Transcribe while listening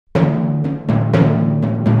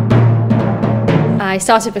I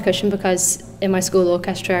started percussion because in my school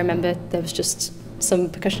orchestra I remember there was just some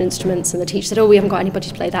percussion instruments and the teacher said, oh, we haven't got anybody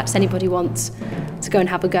to play that, does anybody want to go and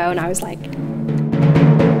have a go? And I was like...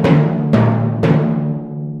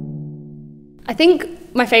 I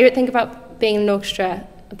think my favourite thing about being in an orchestra,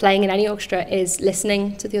 playing in any orchestra, is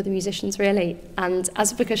listening to the other musicians, really. And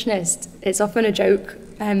as a percussionist, it's often a joke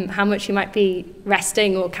how much you might be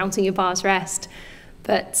resting or counting your bars rest.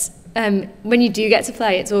 But when you do get to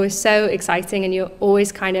play, it's always so exciting, and you're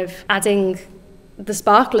always kind of adding the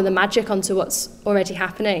sparkle and the magic onto what's already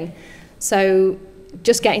happening. So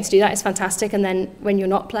just getting to do that is fantastic. And then when you're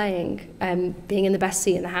not playing, being in the best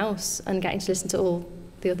seat in the house and getting to listen to all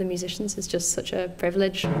the other musicians is just such a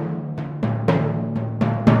privilege.